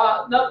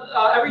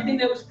 Everything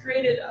that was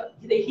created,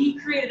 that He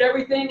created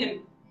everything,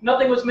 and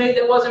nothing was made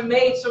that wasn't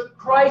made. So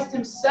Christ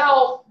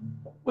Himself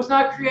was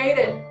not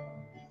created.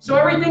 So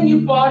everything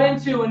you bought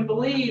into and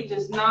believed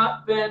has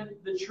not been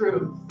the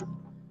truth.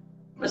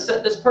 I'm going to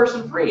set this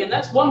person free. And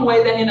that's one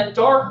way that in a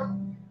dark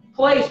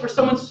place where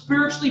someone's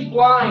spiritually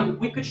blind,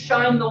 we could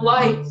shine the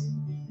light.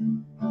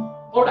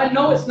 Lord, I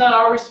know it's not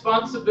our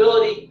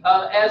responsibility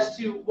as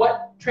to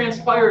what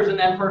transpires in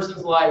that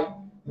person's life.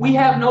 We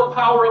have no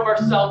power of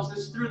ourselves.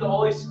 It's through the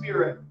Holy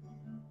Spirit.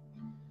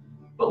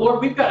 But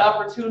Lord, we've got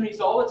opportunities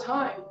all the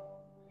time.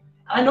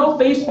 I know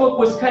Facebook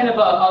was kind of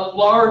a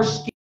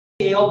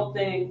large-scale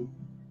thing.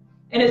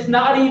 And it's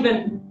not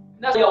even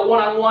necessarily a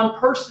one-on-one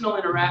personal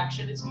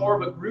interaction. It's more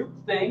of a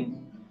group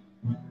thing.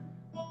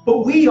 But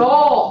we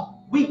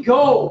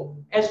go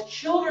as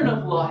children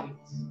of light.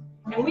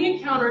 And we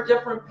encounter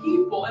different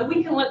people. And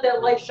we can let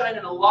that light shine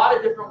in a lot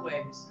of different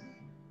ways.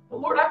 But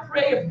Lord, I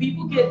pray if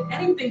people get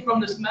anything from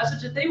this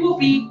message, that they will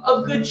be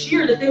of good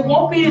cheer, that they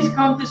won't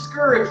become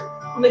discouraged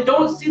when they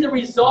don't see the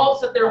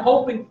results that they're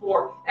hoping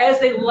for as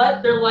they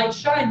let their light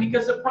shine.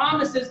 Because the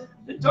promise is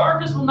the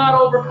darkness will not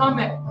overcome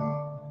it.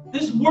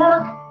 This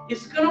work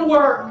is going to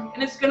work,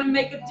 and it's going to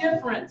make a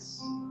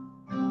difference.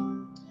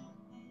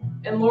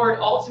 And Lord,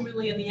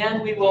 ultimately, in the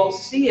end, we will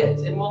see it,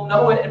 and we'll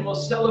know it, and we'll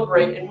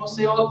celebrate, and we'll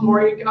say, all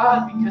glory to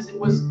God, because it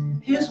was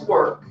His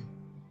work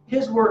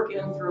in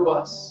and through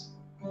us.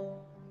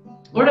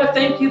 Lord, I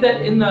thank you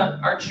that in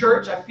our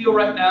church, I feel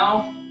right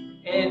now,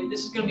 and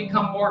this is going to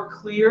become more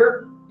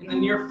clear in the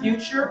near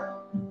future,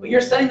 but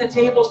you're setting the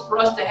tables for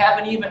us to have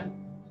an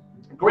even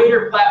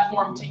greater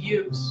platform to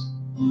use.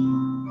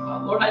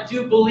 Lord, I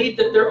do believe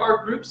that there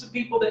are groups of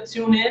people that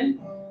tune in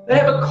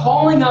that have a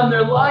calling on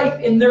their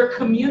life in their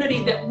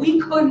community that we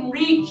couldn't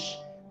reach.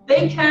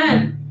 They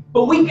can,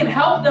 but we can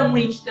help them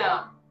reach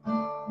them.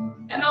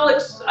 And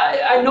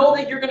I know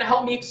that you're going to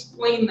help me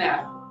explain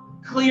that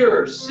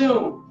clearer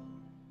soon.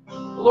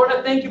 Lord,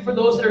 I thank you for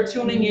those that are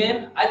tuning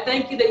in. I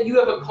thank you that you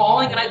have a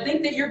calling, and I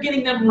think that you're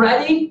getting them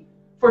ready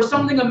for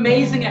something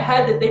amazing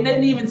ahead that they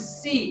didn't even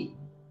see.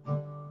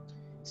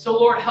 So,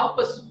 Lord, help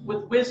us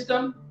with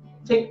wisdom.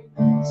 Take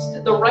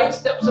the right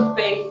steps of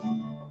faith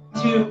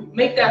to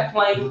make that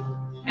plain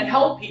and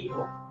help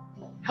people.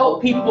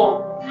 Help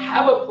people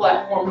have a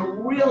platform to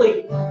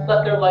really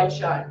let their light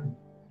shine.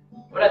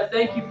 But I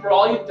thank you for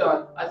all you've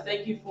done. I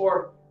thank you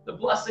for the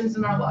blessings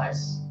in our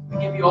lives.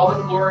 We give you all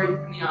the glory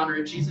and the honor.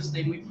 In Jesus'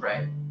 name we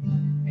pray.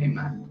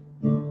 Amen.